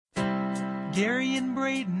Gary and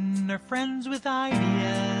Braden are friends with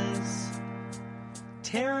ideas.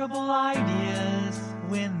 Terrible ideas.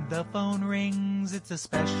 When the phone rings, it's a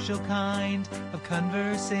special kind of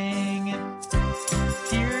conversing.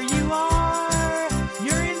 Here you are,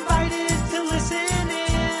 you're invited to listen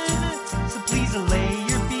in. So please allay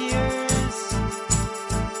your fears,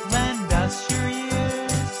 lend us your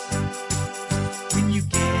ears. When you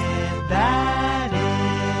get that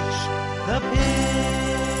itch, the pitch.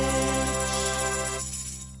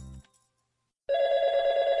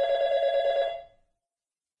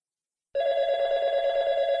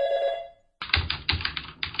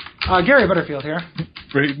 Gary Butterfield here.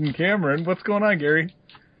 Braden Cameron. What's going on, Gary?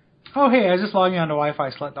 Oh, hey, I was just logging on to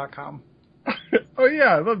WiFiSlut.com. Oh,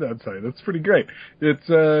 yeah, I love that site. That's pretty great. It's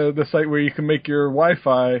the site where you can make your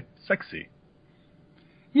Wi-Fi sexy.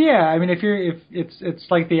 Yeah, I mean, it's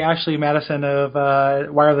like the Ashley Madison of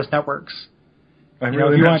wireless networks. If you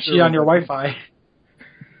want to cheat on your Wi-Fi,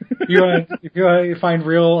 if you want to find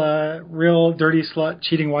real dirty slut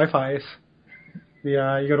cheating Wi-Fi's, you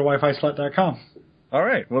go to WiFiSlut.com. All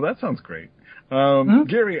right. Well, that sounds great.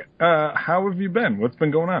 Gary, how have you been? What's been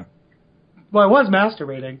going on? Well, I was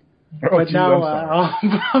masturbating, but geez, now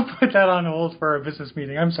I'll put that on hold for a business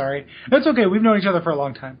meeting. I'm sorry. That's okay. We've known each other for a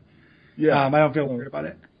long time. Yeah. I don't feel weird about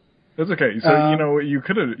it. That's okay. So, you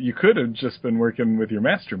could have just been working with your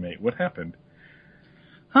master mate. What happened?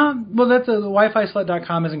 Well, that's the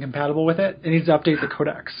WiFiSlut.com isn't compatible with it. It needs to update the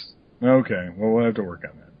codecs. Okay. Well, we'll have to work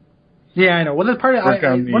on that. Yeah, I know. Well, that's part of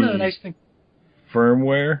one of the nice things.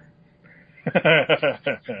 Firmware.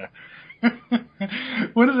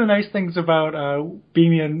 One of the nice things about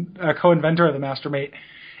being a co-inventor of the MasterMate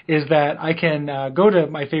is that I can go to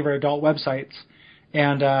my favorite adult websites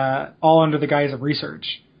and all under the guise of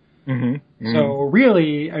research. Mm-hmm. Mm-hmm. So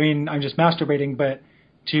really, I mean, I'm just masturbating, but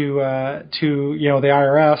to the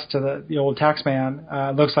IRS, to the old tax man,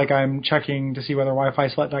 looks like I'm checking to see whether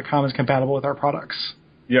WiFiSlut.com is compatible with our products.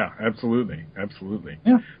 Yeah, absolutely. Absolutely.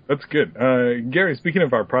 Yeah. That's good. Gary, speaking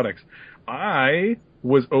of our products, I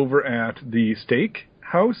was over at the steak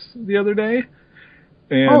house the other day.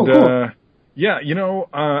 And, cool. Yeah,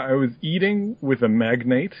 I was eating with a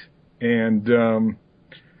magnate. And,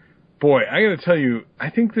 boy, I got to tell you, I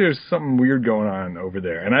think there's something weird going on over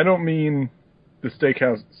there. And I don't mean the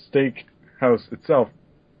steakhouse itself.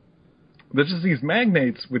 There's just these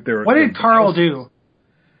magnates with their... What did Carl do?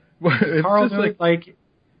 Carl do like...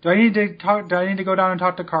 Do I need to go down and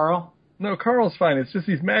talk to Carl? No, Carl's fine. It's just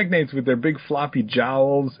these magnates with their big floppy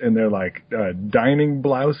jowls and their dining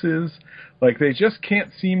blouses. Like they just can't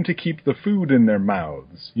seem to keep the food in their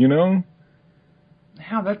mouths, Yeah,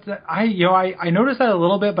 I noticed that a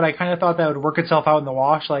little bit, but I kind of thought that would work itself out in the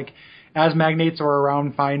wash. Like as magnates are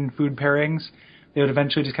around fine food pairings, they would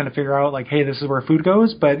eventually just kind of figure out like, hey, this is where food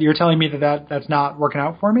goes. But you're telling me that's not working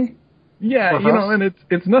out for me? Yeah, and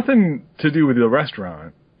it's nothing to do with the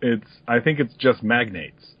restaurant. I think it's just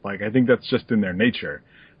magnates. Like, I think that's just in their nature.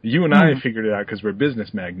 You and I figured it out because we're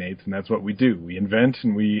business magnates, and that's what we do. We invent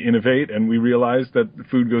and we innovate, and we realize that the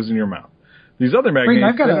food goes in your mouth. These other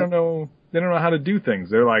magnates, they don't know how to do things.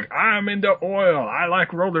 They're like, I'm into oil. I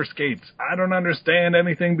like roller skates. I don't understand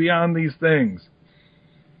anything beyond these things.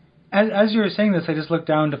 As you were saying this, I just looked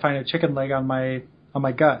down to find a chicken leg on my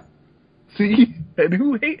gut. See,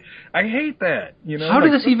 I hate that. How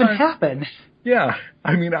did this even happen? Yeah,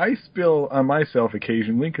 I mean, I spill on myself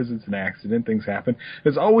occasionally because it's an accident. Things happen.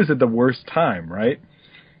 It's always at the worst time, right?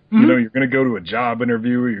 Mm-hmm. You're going to go to a job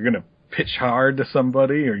interview, or you're going to pitch hard to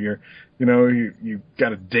somebody, or you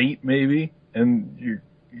got a date maybe, and you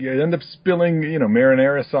end up spilling,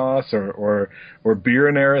 marinara sauce or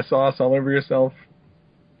beeranera sauce all over yourself.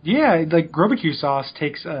 Yeah, like barbecue sauce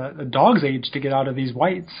takes a dog's age to get out of these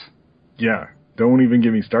whites. Yeah, don't even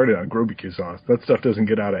get me started on barbecue sauce. That stuff doesn't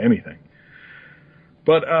get out of anything.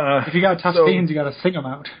 But if you got tough stains, you got to sing them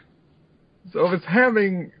out. So I was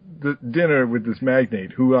having the dinner with this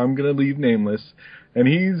magnate, who I'm going to leave nameless, and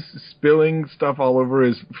he's spilling stuff all over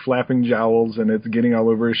his flapping jowls, and it's getting all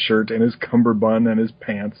over his shirt and his cummerbund and his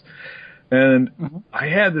pants. And I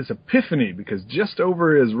had this epiphany because just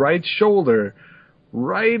over his right shoulder,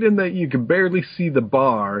 right in you could barely see the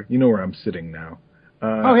bar. You know where I'm sitting now.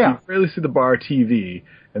 Oh yeah, you could barely see the bar TV.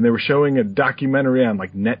 And they were showing a documentary on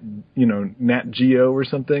like Nat Geo or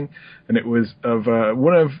something, and it was of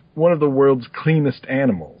one of the world's cleanest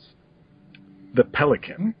animals, the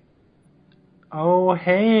pelican. Oh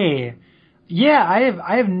hey, yeah,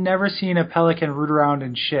 I have never seen a pelican root around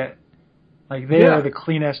in shit. Like they are the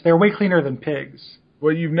cleanest. They're way cleaner than pigs.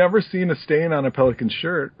 Well, you've never seen a stain on a pelican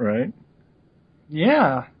shirt, right?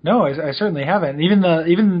 Yeah, no, I certainly haven't.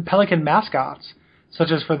 Even pelican mascots such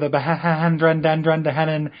as for the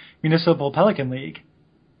Bahandran Municipal Pelican League.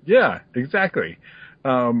 Yeah, exactly.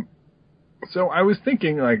 So I was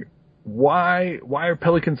thinking, like, why are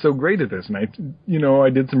pelicans so great at this? And I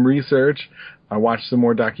did some research. I watched some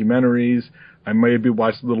more documentaries. I maybe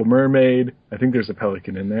watched Little Mermaid. I think there's a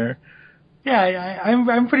pelican in there. Yeah,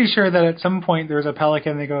 I'm pretty sure that at some point there's a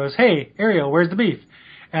pelican that goes, "Hey, Ariel, where's the beef?"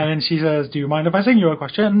 And then she says, "Do you mind if I sing you a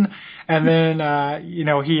question?" And then,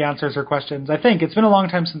 he answers her questions. I think it's been a long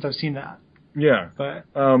time since I've seen that. Yeah. But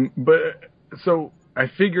so I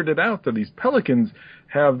figured it out that these pelicans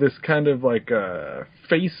have this kind of like a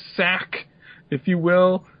face sack, if you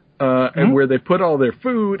will, and where they put all their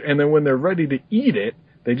food, and then when they're ready to eat it,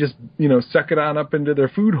 they just, suck it on up into their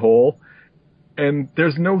food hole, and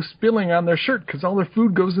there's no spilling on their shirt because all their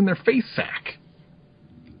food goes in their face sack.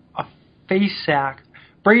 A face sack.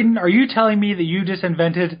 Brayden, are you telling me that you just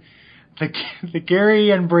invented the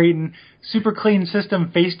Gary and Brayden Super Clean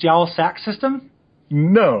System Face Jowl Sack System?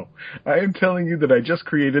 No, I am telling you that I just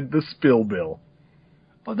created the Spill Bill.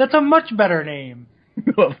 Well, that's a much better name.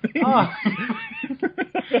 Well,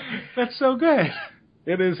 that's so good.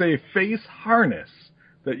 It is a face harness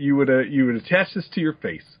that you would attach this to your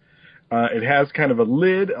face. It has kind of a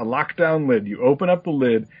lid, a lockdown lid. You open up the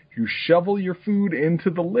lid, you shovel your food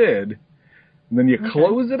into the lid, and then you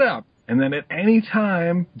close it up. And then at any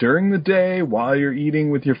time during the day, while you're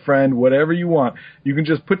eating with your friend, whatever you want, you can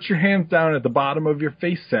just put your hands down at the bottom of your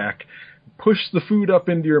face sack, push the food up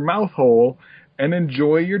into your mouth hole, and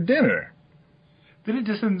enjoy your dinner. Then it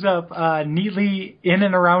just ends up neatly in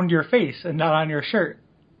and around your face and not on your shirt.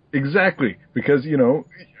 Exactly. Because,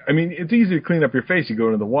 it's easy to clean up your face. You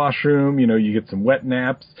go to the washroom, you get some wet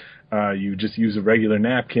naps, you just use a regular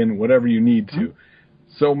napkin, whatever you need to. Mm-hmm.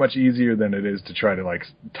 So much easier than it is to try to, like,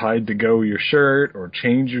 tide to go your shirt or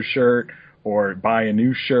change your shirt or buy a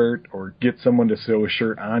new shirt or get someone to sew a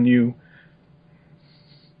shirt on you.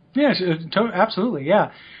 Yes, absolutely,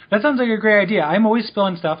 yeah. That sounds like a great idea. I'm always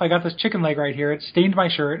spilling stuff. I got this chicken leg right here. It stained my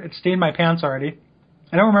shirt. It stained my pants already.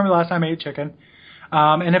 I don't remember the last time I ate chicken.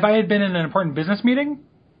 And if I had been in an important business meeting,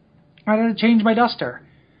 I'd have to change my duster.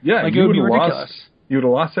 Yeah, it would be ridiculous. You would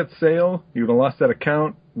have lost that sale. You would have lost that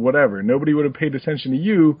account. Whatever. Nobody would have paid attention to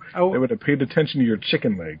you. They would have paid attention to your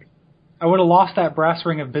chicken leg. I would have lost that brass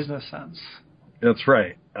ring of business sense. That's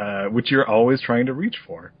right, which you're always trying to reach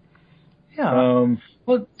for. Yeah.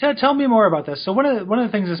 Well, tell me more about this. So one of the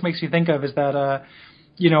things this makes me think of is that, I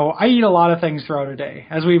eat a lot of things throughout a day.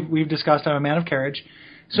 As we've discussed, I'm a man of carriage.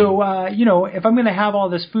 So, if I'm going to have all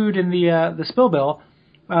this food in the spill bill,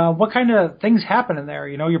 what kind of things happen in there?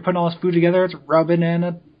 You're putting all this food together. It's rubbing and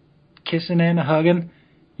a kissing and a hugging,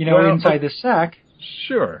 inside this sack.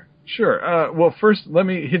 Sure. Well, first, let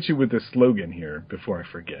me hit you with this slogan here before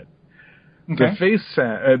I forget. Okay.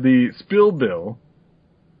 The spill bill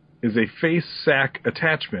is a face sack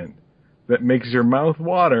attachment that makes your mouth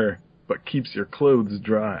water but keeps your clothes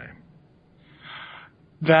dry.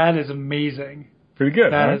 That is amazing. Pretty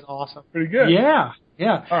good. That huh? is awesome. Pretty good. Yeah.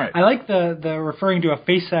 All right. I like the referring to a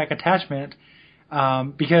face sack attachment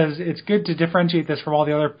because it's good to differentiate this from all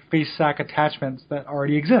the other face sack attachments that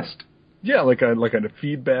already exist. Yeah, like a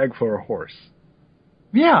feed bag for a horse.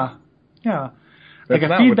 Yeah. That's like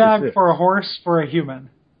a feed bag for a horse for a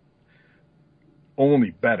human.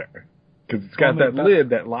 Only better. Because it's got that lid,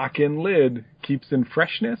 that lock-in lid, keeps in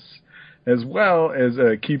freshness, as well as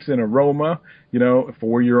keeps in aroma,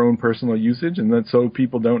 for your own personal usage, and then so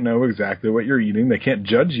people don't know exactly what you're eating. They can't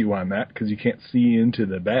judge you on that because you can't see into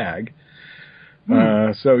the bag.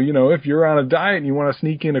 So, if you're on a diet and you want to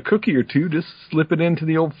sneak in a cookie or two, just slip it into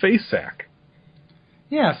the old face sack.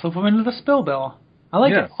 Yeah, slip them into the spill bill. I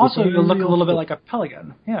like it. Also, you look a little bit like a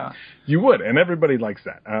pelican. Yeah. You would, and everybody likes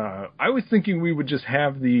that. I was thinking we would just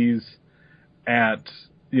have these at,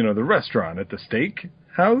 the restaurant, at the steak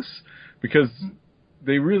house, because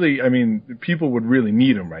they really, people would really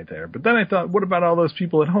need them right there. But then I thought, what about all those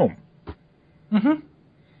people at home? Mm-hmm.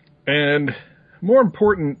 And more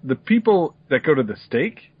important, the people that go to the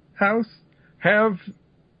steak house have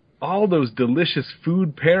all those delicious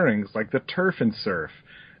food pairings like the turf and surf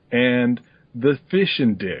and the fish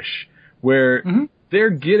and dish, where they're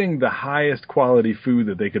getting the highest quality food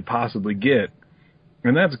that they could possibly get.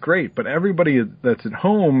 And that's great. But everybody that's at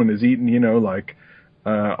home and is eating,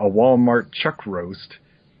 a Walmart chuck roast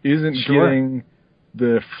isn't getting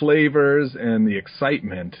the flavors and the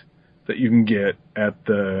excitement that you can get at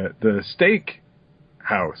the steak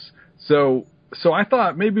house. So I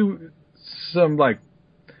thought maybe some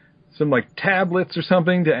tablets or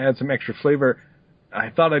something to add some extra flavor. I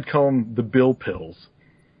thought I'd call them the Bill Pills.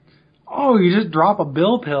 Oh, you just drop a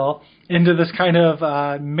bill pill into this kind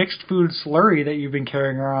of mixed food slurry that you've been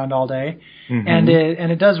carrying around all day, and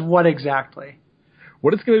it does what exactly?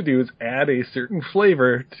 What it's going to do is add a certain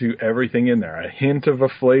flavor to everything in there, a hint of a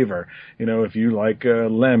flavor. You know, if you like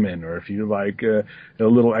lemon, or if you like a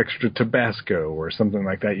little extra Tabasco or something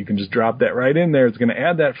like that, you can just drop that right in there. It's going to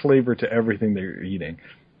add that flavor to everything that you're eating.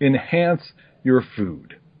 Enhance your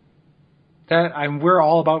food. We're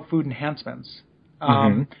all about food enhancements.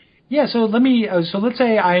 Yeah, so let's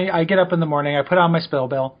say I get up in the morning, I put on my spill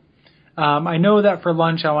bill. I know that for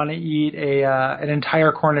lunch I want to eat an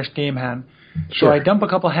entire Cornish game hen. Sure. So I dump a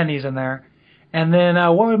couple hennies in there, and then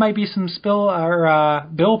what might be some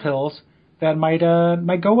bill pills that might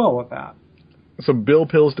go well with that? Some bill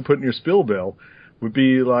pills to put in your spill bill would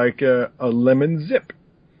be like a lemon zip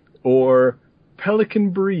or Pelican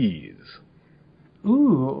Breeze.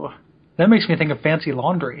 Ooh, that makes me think of fancy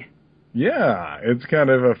laundry. Yeah, it's kind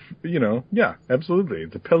of yeah, absolutely.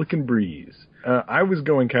 It's a Pelican Breeze. I was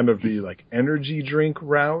going kind of the like energy drink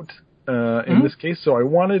route in this case, so I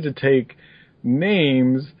wanted to take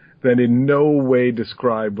names that in no way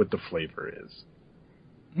describe what the flavor is.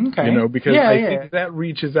 Okay. You know, because I think that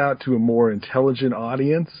reaches out to a more intelligent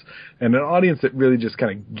audience, and an audience that really just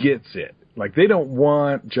kind of gets it. Like, they don't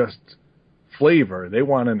want just flavor, they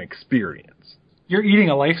want an experience. You're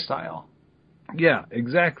eating a lifestyle. Yeah,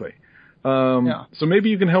 exactly. So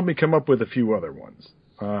maybe you can help me come up with a few other ones.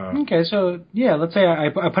 Okay, so yeah, let's say I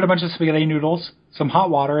put a bunch of spaghetti noodles, some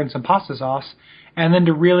hot water, and some pasta sauce, and then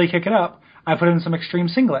to really kick it up, I put in some Extreme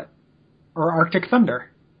Singlet or Arctic Thunder.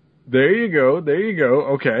 There you go.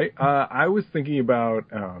 Okay. I was thinking about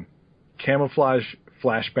Camouflage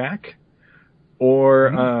Flashback, or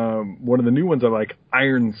one of the new ones I like,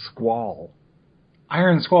 Iron Squall.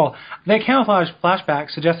 Iron Squall. That Camouflage Flashback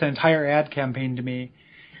suggests an entire ad campaign to me.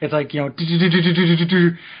 It's like, you know,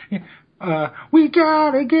 we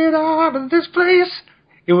gotta get out of this place.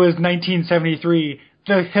 It was 1973.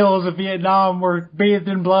 The hills of Vietnam were bathed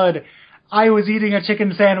in blood. I was eating a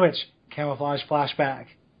chicken sandwich. Camouflage Flashback.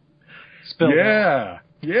 Spill Yeah.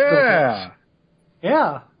 bill. Yeah.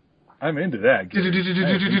 Yeah. I'm into that.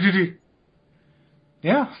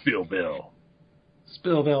 Yeah. Spill Bill.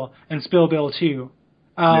 Spill Bill. And Spill Bill 2.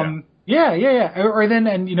 Yeah. Or then,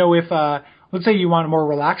 and you know, if, let's say you want a more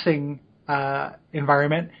relaxing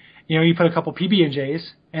environment, you know, you put a couple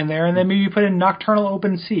PB&Js in there, and then maybe you put in Nocturnal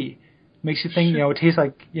Open Sea. Makes you think, you know, it tastes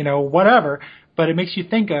like, you know, whatever, but it makes you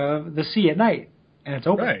think of the sea at night, and it's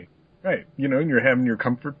open. Right. You know, and you're having your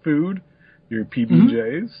comfort food, your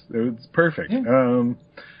PB&Js. It's perfect. Yeah.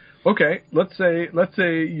 Okay, let's say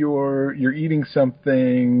you're eating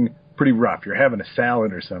something pretty rough. You're having a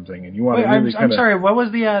salad or something, and you want to really I'm sorry. What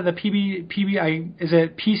was the PB? Is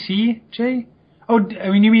it PCJ? Oh,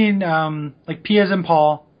 I mean, you mean like P as in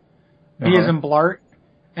Paul, B as in Blart,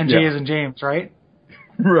 and J as in James, right?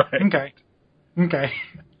 Right. Okay.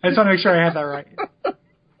 I just want to make sure I had that right.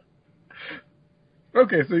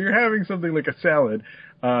 Okay, so you're having something like a salad,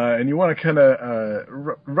 and you want to kind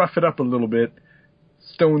of rough it up a little bit.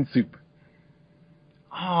 Stone soup.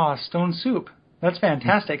 Stone soup. That's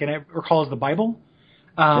fantastic, and it recalls the Bible.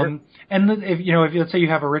 Sure. And if let's say you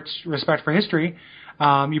have a rich respect for history,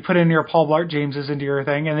 you put in your Paul Blart Jameses into your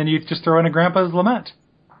thing, and then you just throw in a Grandpa's Lament.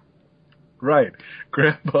 Right,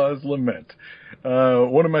 Grandpa's Lament.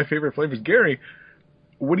 One of my favorite flavors. Gary,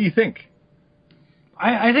 what do you think?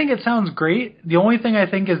 I think it sounds great. The only thing I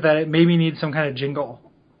think is that it maybe needs some kind of jingle.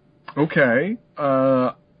 Okay.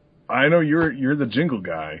 I know you're the jingle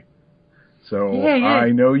guy. So yeah. I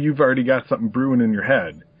know you've already got something brewing in your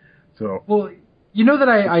head. So well, you know that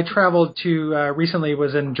I traveled to recently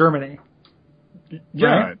was in Germany. Yeah,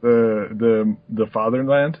 right? the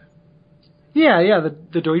fatherland. Yeah,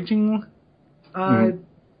 the Deutsching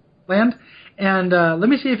land. And let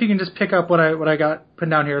me see if you can just pick up what I got put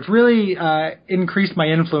down here. It's really increased my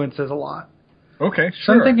influences a lot. Okay, sure.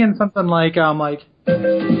 So I'm thinking something like Spill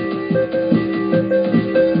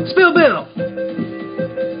Bill.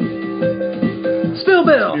 Spill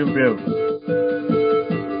Bill. Spill Bill.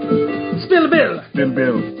 Spill Bill. Spill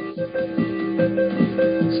Bill.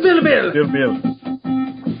 Spill Bill. Spill Bill.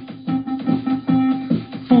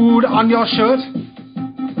 Food on your shirt.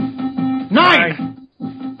 9.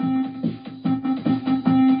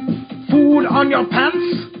 Food on your pants.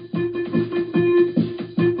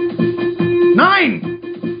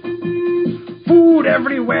 9. Food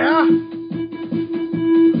everywhere.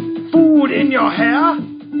 Food in your hair.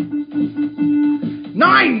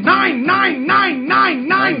 9.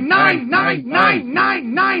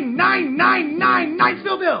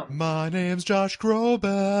 Pikesville Bill! My name's Josh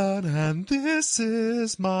Groban, and this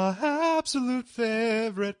is my absolute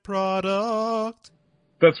favorite product.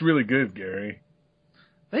 That's really good, Gary.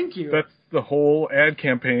 Thank you. That's the whole ad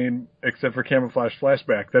campaign, except for Camouflage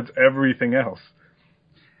Flashback. That's everything else.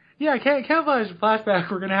 Yeah, Camouflage Flashback,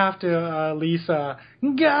 we're going to have to Lisa,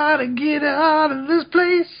 gotta get out of this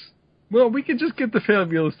place. Well, we could just get the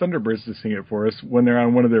Fabulous Thunderbirds to sing it for us when they're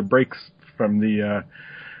on one of their breaks from the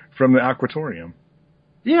Aquatorium.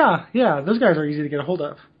 Yeah, those guys are easy to get a hold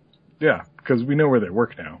of. Yeah, because we know where they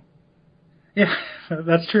work now. Yeah,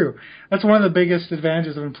 that's true. That's one of the biggest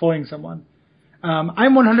advantages of employing someone. I'm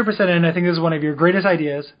 100% in. I think this is one of your greatest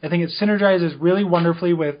ideas. I think it synergizes really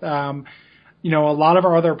wonderfully with, a lot of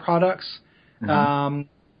our other products.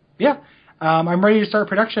 Mm-hmm. I'm ready to start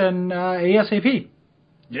production ASAP.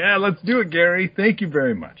 Yeah, let's do it, Gary. Thank you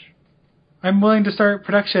very much. I'm willing to start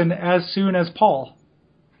production as soon as Paul.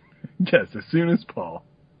 Yes, as soon as Paul.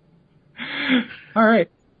 All right.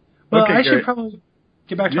 Well, okay, I Gary. should probably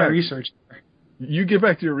get back to my research. You get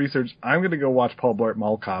back to your research. I'm going to go watch Paul Blart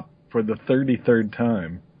Mall Cop for the 33rd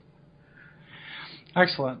time.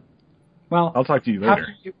 Excellent. Well, I'll talk to you later.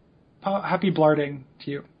 Happy blarting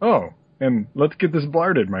to you. Oh, and let's get this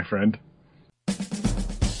blarted, my friend.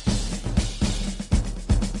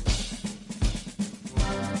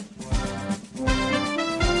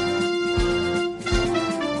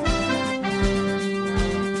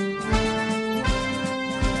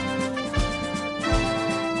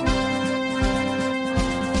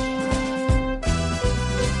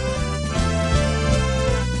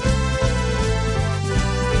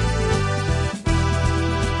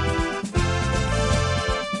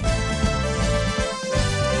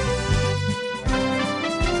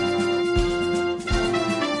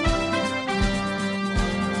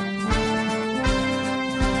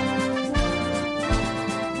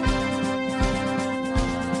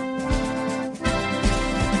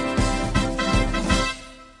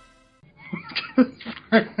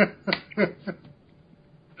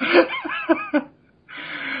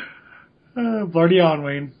 Blarty on,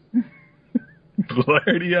 Wayne.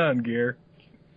 Blarty on, Gear.